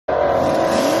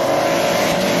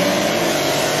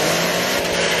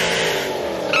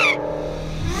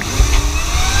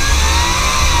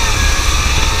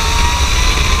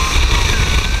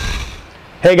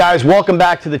Hey guys, welcome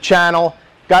back to the channel.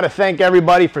 Got to thank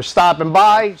everybody for stopping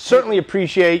by. Certainly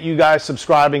appreciate you guys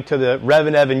subscribing to the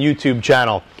REVan YouTube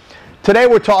channel. Today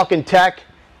we're talking tech,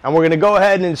 and we're going to go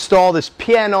ahead and install this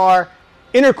PNR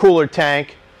intercooler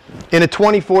tank in a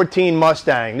 2014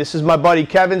 Mustang. This is my buddy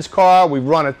Kevin's car. We've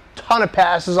run a ton of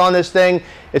passes on this thing.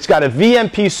 It's got a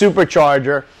VMP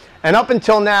supercharger, and up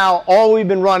until now all we've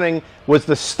been running was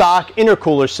the stock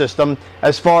intercooler system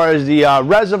as far as the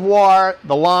reservoir,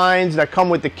 the lines that come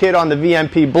with the kit on the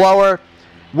VMP blower.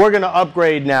 We're going to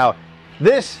upgrade now.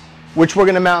 This, which we're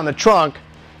going to mount in the trunk,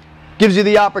 gives you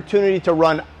the opportunity to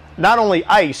run not only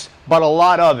ice, but a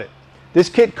lot of it. This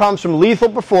kit comes from Lethal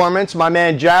Performance. My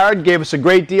man Jared gave us a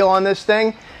great deal on this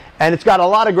thing, and it's got a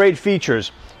lot of great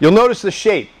features. You'll notice the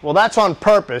shape. Well, that's on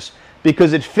purpose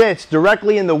because it fits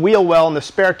directly in the wheel well and the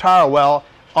spare tire well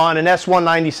on an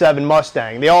S197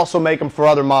 Mustang. They also make them for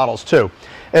other models too.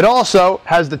 It also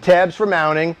has the tabs for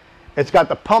mounting. It's got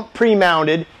the pump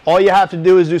pre-mounted. All you have to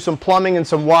do is do some plumbing and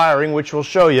some wiring, which we'll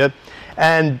show you.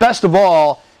 And best of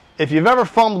all, if you've ever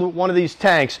fumbled with one of these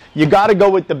tanks, you got to go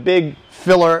with the big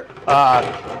filler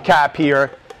cap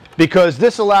here, because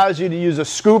this allows you to use a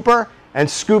scooper and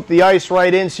scoop the ice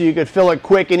right in so you could fill it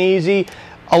quick and easy.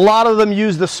 A lot of them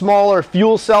use the smaller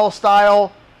fuel cell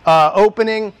style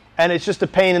opening, and it's just a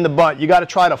pain in the butt. You got to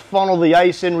try to funnel the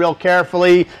ice in real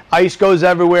carefully. Ice goes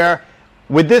everywhere.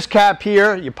 With this cap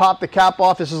here, you pop the cap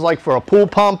off. This is like for a pool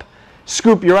pump.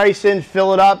 Scoop your ice in,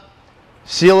 fill it up,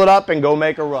 seal it up, and go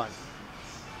make a run.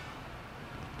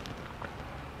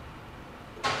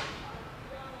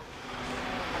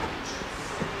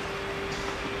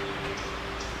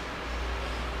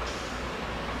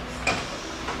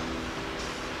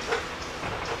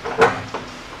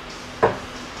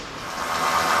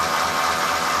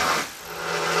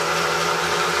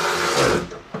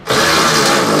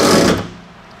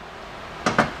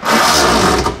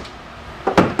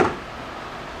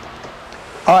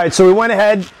 Alright, so we went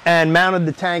ahead and mounted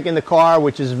the tank in the car,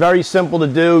 which is very simple to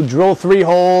do. Drill 3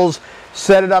 holes,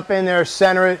 set it up in there,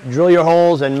 center it, drill your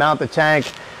holes, and mount the tank.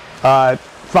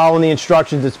 Following the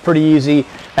instructions, it's pretty easy,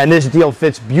 and this deal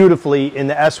fits beautifully in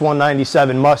the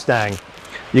S197 Mustang.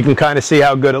 You can kind of see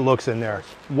how good it looks in there.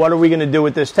 What are we going to do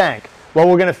with this tank? Well,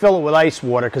 we're going to fill it with ice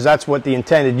water because that's what the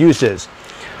intended use is.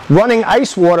 Running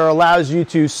ice water allows you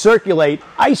to circulate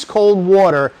ice cold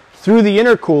water through the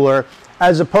intercooler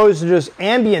as opposed to just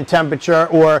ambient temperature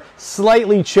or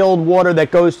slightly chilled water that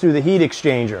goes through the heat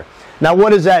exchanger. Now, what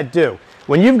does that do?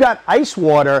 When you've got ice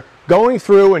water going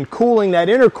through and cooling that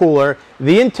intercooler,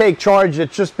 the intake charge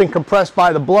that's just been compressed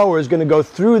by the blower is going to go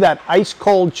through that ice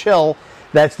cold chill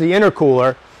that's the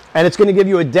intercooler, and it's going to give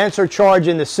you a denser charge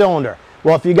in the cylinder.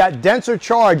 Well, if you got denser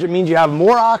charge, it means you have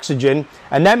more oxygen,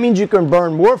 and that means you can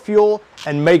burn more fuel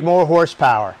and make more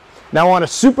horsepower. Now, on a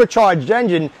supercharged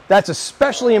engine, that's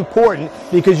especially important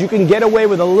because you can get away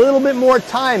with a little bit more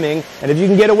timing, and if you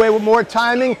can get away with more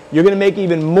timing, you're going to make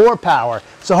even more power.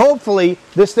 So hopefully,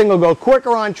 this thing will go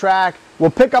quicker on track.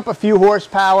 We'll pick up a few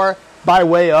horsepower by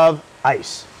way of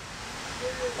ice.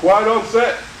 Quiet on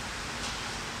set.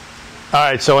 All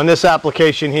right, so in this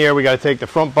application here, we got to take the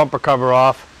front bumper cover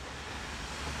off.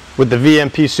 With the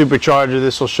VMP supercharger,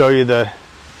 this will show you the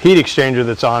heat exchanger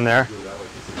that's on there.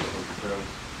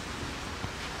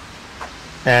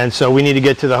 And so we need to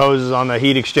get to the hoses on the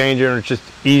heat exchanger, and it's just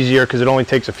easier because it only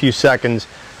takes a few seconds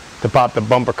to pop the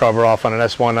bumper cover off on an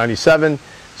S197.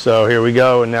 So here we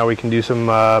go, and now we can do some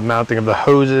mounting of the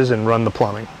hoses and run the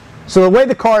plumbing. So the way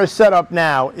the car is set up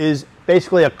now is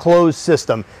basically a closed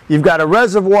system. You've got a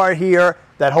reservoir here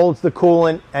that holds the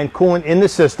coolant and coolant in the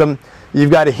system. You've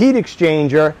got a heat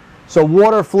exchanger, so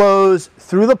water flows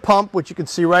through the pump, which you can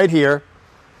see right here.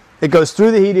 It goes through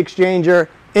the heat exchanger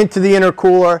into the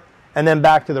intercooler, and then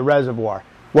back to the reservoir.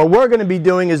 What we're going to be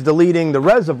doing is deleting the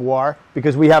reservoir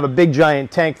because we have a big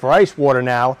giant tank for ice water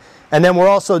now, and then we're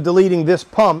also deleting this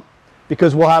pump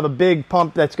because we'll have a big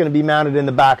pump that's going to be mounted in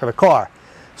the back of the car.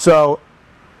 So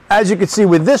as you can see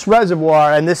with this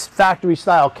reservoir and this factory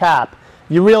style cap,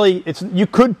 you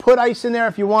could put ice in there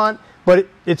if you want, but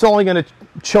it's only going to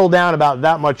chill down about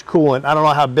that much coolant. I don't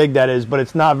know how big that is, but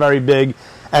it's not very big,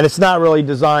 and it's not really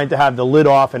designed to have the lid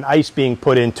off and ice being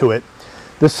put into it.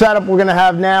 The setup we're going to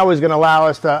have now is going to allow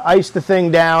us to ice the thing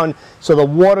down, so the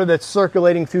water that's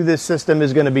circulating through this system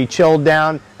is going to be chilled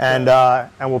down, and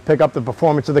we'll pick up the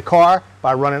performance of the car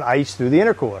by running ice through the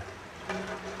intercooler.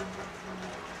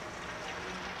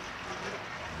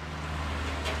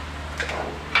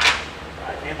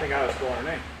 I can't think how to spell her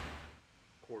name.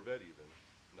 Corvette even.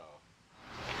 No.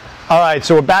 All right,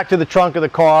 so we're back to the trunk of the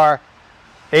car.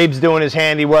 Abe's doing his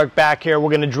handiwork back here. We're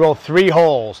going to drill 3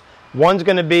 holes. One's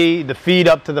going to be the feed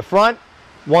up to the front.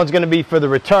 One's going to be for the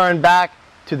return back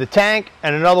to the tank,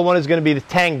 and another one is going to be the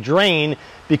tank drain,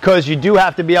 because you do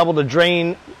have to be able to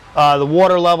drain the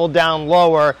water level down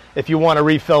lower if you want to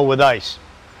refill with ice.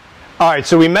 All right,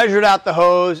 so we measured out the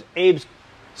hose. Abe's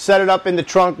set it up in the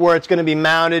trunk where it's going to be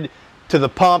mounted to the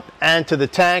pump and to the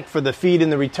tank for the feed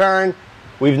and the return.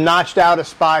 We've notched out a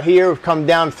spot here. We've come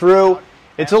down through.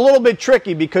 It's a little bit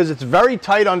tricky because it's very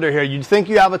tight under here. You'd think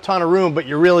you have a ton of room, but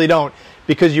you really don't,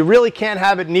 because you really can't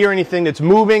have it near anything that's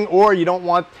moving, or you don't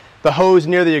want the hose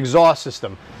near the exhaust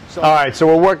system. All right, so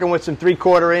we're working with some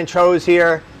 3/4 inch hose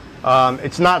here.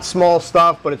 It's not small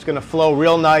stuff, but it's going to flow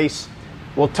real nice.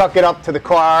 We'll tuck it up to the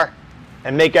car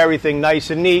and make everything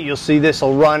nice and neat. You'll see this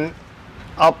will run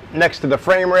up next to the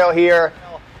frame rail here.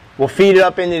 We'll feed it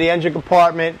up into the engine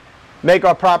compartment, make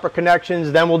our proper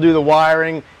connections, then we'll do the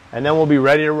wiring, and then we'll be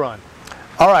ready to run.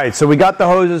 All right, so we got the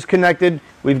hoses connected.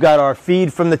 We've got our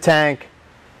feed from the tank.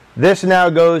 This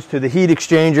now goes to the heat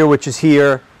exchanger, which is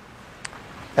here.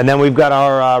 And then we've got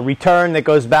our return that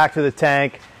goes back to the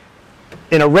tank.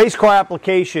 In a race car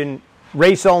application,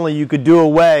 race only, you could do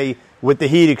away with the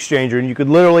heat exchanger, and you could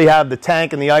literally have the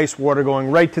tank and the ice water going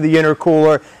right to the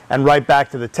intercooler and right back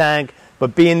to the tank.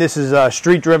 But being this is a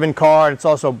street-driven car, and it's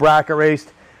also bracket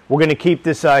raced, we're going to keep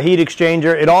this heat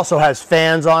exchanger. It also has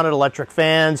fans on it, electric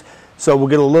fans, so we'll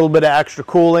get a little bit of extra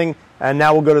cooling. And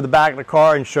now we'll go to the back of the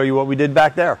car and show you what we did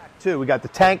back there. Too, we got the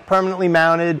tank permanently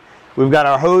mounted. We've got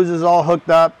our hoses all hooked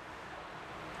up.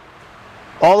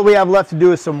 All that we have left to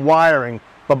do is some wiring.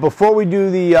 But before we do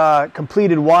the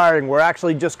completed wiring, we're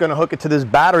actually just going to hook it to this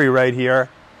battery right here.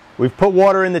 We've put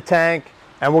water in the tank,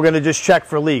 and we're going to just check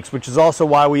for leaks, which is also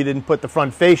why we didn't put the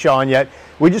front fascia on yet.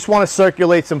 We just want to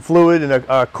circulate some fluid and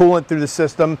a coolant through the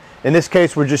system. In this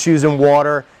case, we're just using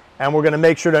water, and we're going to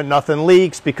make sure that nothing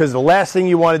leaks, because the last thing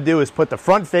you want to do is put the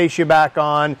front fascia back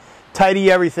on, tidy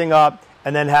everything up,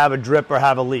 and then have a drip or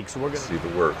have a leak. So we're going to see if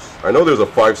it works. I know there's a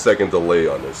 5-second delay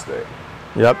on this thing.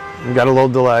 Yep, we got a little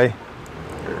delay.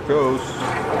 Here it goes.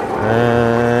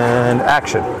 And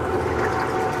action. All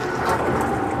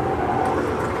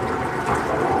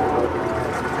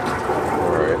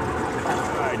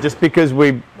right, just because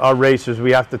we are racers,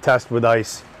 we have to test with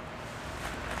ice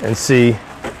and see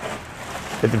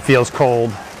if it feels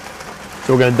cold.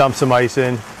 So we're going to dump some ice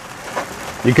in.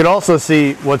 You can also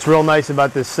see what's real nice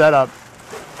about this setup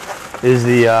is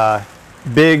the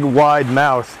big wide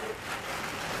mouth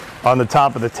on the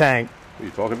top of the tank. Are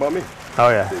you talking about me? Oh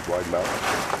yeah. Big wide mouth.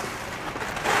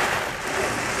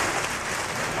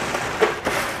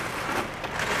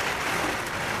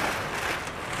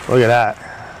 Look at that.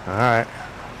 All right.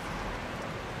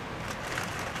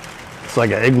 It's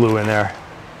like an igloo in there.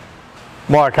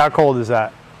 Mark, how cold is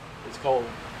that? It's cold.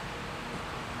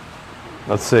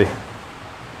 Let's see.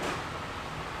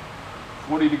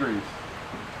 40 degrees.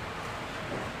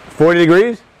 40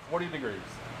 degrees? 40 degrees.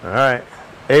 All right.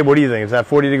 Abe, what do you think? Is that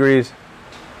 40 degrees?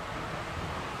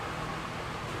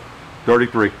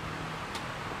 33.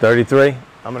 33?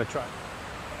 I'm going to try.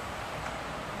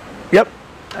 Yep.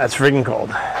 That's freaking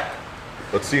cold.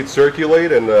 Let's see it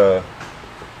circulate, and the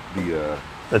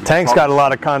tank's got a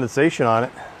lot of condensation on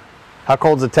it. How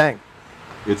cold's the tank?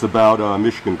 It's about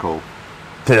Michigan cold.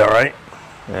 All right.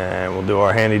 And we'll do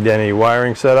our handy-dandy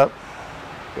wiring setup.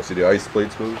 You see the ice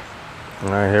plates move? All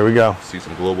right, here we go. See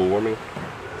some global warming.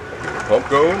 Pump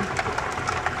going.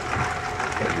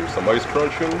 Here's some ice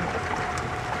crunching.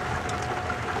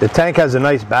 The tank has a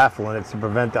nice baffle in it to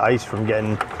prevent the ice from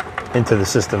getting into the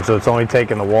system, so it's only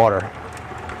taking the water.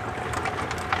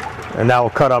 And now we'll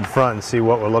cut up front and see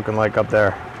what we're looking like up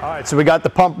there. All right, so we got the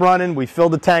pump running. We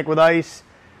filled the tank with ice.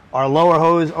 Our lower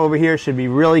hose over here should be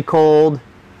really cold,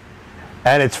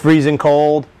 and it's freezing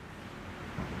cold.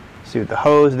 See what the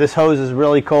hose, this hose is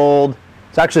really cold.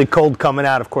 It's actually cold coming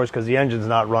out, of course, because the engine's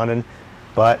not running,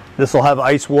 but this will have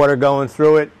ice water going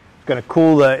through it. It's going to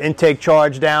cool the intake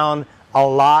charge down a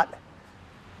lot.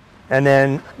 And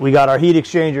then we got our heat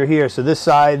exchanger here. So this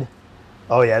side,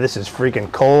 oh yeah, this is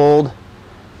freaking cold,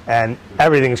 and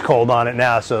everything's cold on it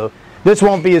now. So this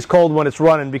won't be as cold when it's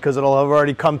running because it'll have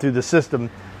already come through the system.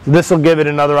 So this will give it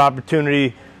another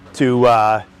opportunity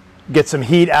to get some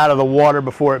heat out of the water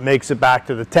before it makes it back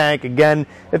to the tank. Again,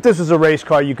 if this was a race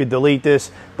car, you could delete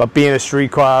this, but being a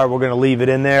street car, we're going to leave it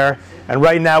in there. And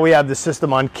right now we have the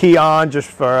system on key on just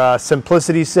for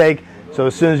simplicity's sake. So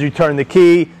as soon as you turn the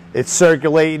key, it's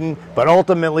circulating, but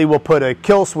ultimately we'll put a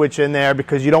kill switch in there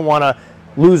because you don't want to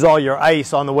lose all your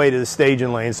ice on the way to the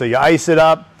staging lane. So you ice it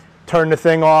up, turn the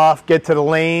thing off, get to the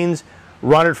lanes,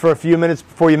 run it for a few minutes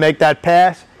before you make that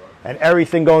pass, and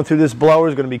everything going through this blower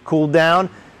is going to be cooled down.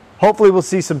 Hopefully we'll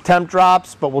see some temp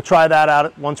drops, but we'll try that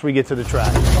out once we get to the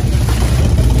track.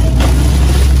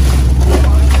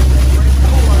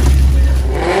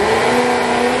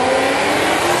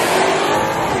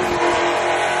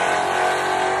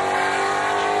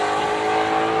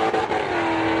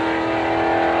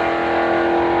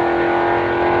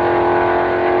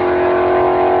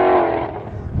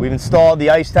 installed the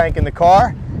ice tank in the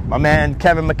car. My man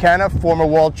Kevin McKenna, former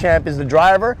world champ, is the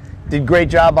driver. Did a great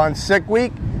job on sick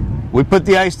week. We put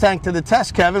the ice tank to the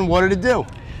test, Kevin. What did it do?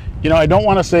 You know, I don't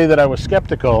want to say that I was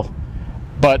skeptical,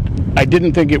 but I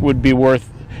didn't think it would be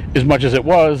worth as much as it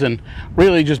was, and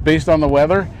really just based on the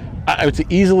weather, I would say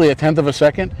easily a tenth of a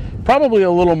second, probably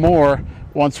a little more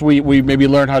once we maybe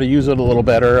learn how to use it a little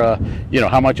better, you know,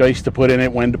 how much ice to put in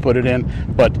it, when to put it in.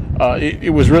 But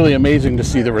it was really amazing to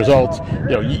see the results.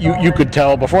 You know, you could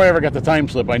tell, before I ever got the time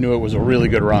slip, I knew it was a really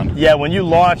good run. Yeah, when you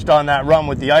launched on that run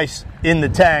with the ice in the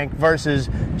tank versus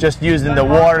just using the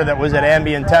water that was at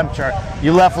ambient temperature,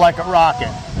 you left like a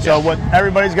rocket. So what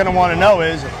everybody's going to want to know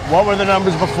is, what were the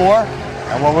numbers before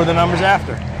and what were the numbers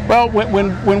after? Well,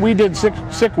 when we did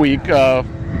sick week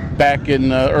back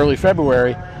in early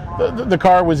February, the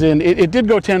car was in, it did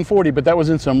go 1040, but that was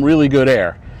in some really good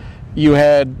air. You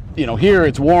had, you know, here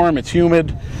it's warm, it's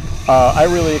humid. I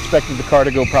really expected the car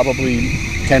to go probably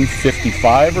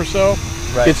 1055 or so.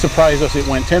 Right. It surprised us. It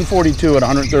went 1042 at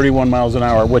 131 miles an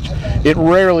hour, which it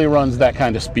rarely runs that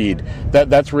kind of speed.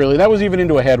 That was even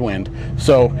into a headwind.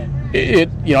 So you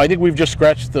know, I think we've just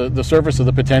scratched the surface of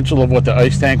the potential of what the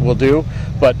ice tank will do.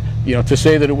 But, you know, to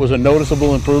say that it was a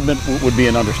noticeable improvement would be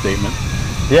an understatement.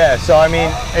 Yeah, so I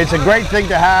mean, it's a great thing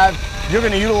to have. You're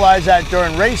going to utilize that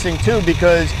during racing too,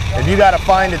 because if you got to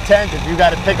find a tent, if you got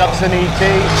to pick up some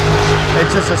ET,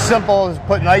 it's just as simple as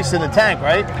putting ice in the tank,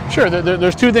 right? Sure,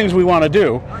 there's two things we want to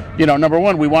do. You know, number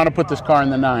one, we want to put this car in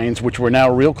the 9s, which we're now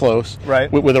real close,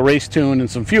 right, with a race tune and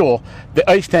some fuel. The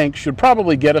ice tank should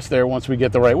probably get us there once we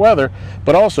get the right weather,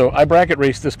 but also I bracket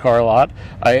race this car a lot.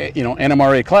 I, you know,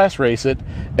 NMRA class race it,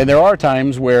 and there are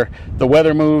times where the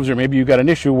weather moves, or maybe you've got an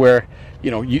issue where,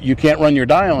 you know, you can't run your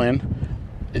dial in.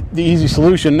 The easy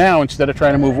solution now, instead of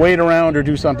trying to move weight around or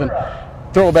do something,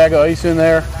 throw a bag of ice in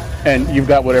there and you've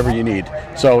got whatever you need.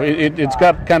 So it's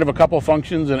got kind of a couple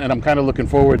functions, and I'm kind of looking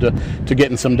forward to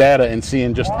getting some data and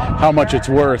seeing just how much it's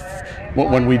worth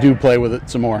when we do play with it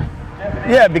some more.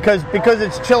 Yeah, because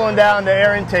it's chilling down the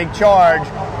air intake charge,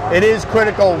 it is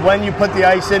critical when you put the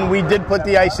ice in. We did put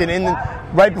the ice in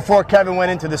right before Kevin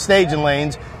went into the staging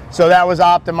lanes, so that was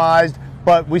optimized.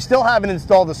 But we still haven't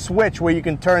installed a switch where you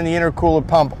can turn the intercooler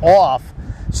pump off.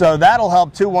 So that'll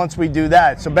help too once we do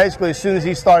that. So basically, as soon as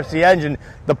he starts the engine,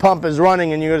 the pump is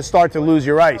running and you're going to start to lose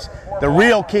your ice. The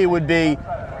real key would be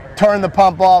turn the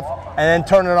pump off and then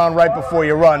turn it on right before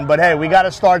you run. But hey, we got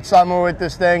to start somewhere with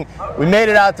this thing. We made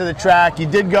it out to the track. You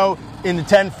did go in the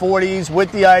 1040s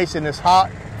with the ice in this hot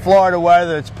Florida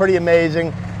weather. It's pretty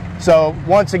amazing. So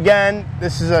once again,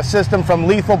 this is a system from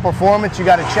Lethal Performance. You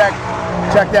got to check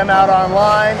them out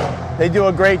online. They do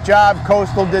a great job.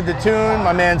 Coastal did the tune.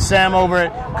 My man Sam over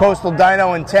at Coastal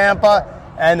Dyno in Tampa.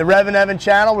 And the REVan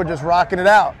channel, we're just rocking it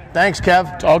out. Thanks,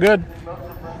 Kev. It's all good.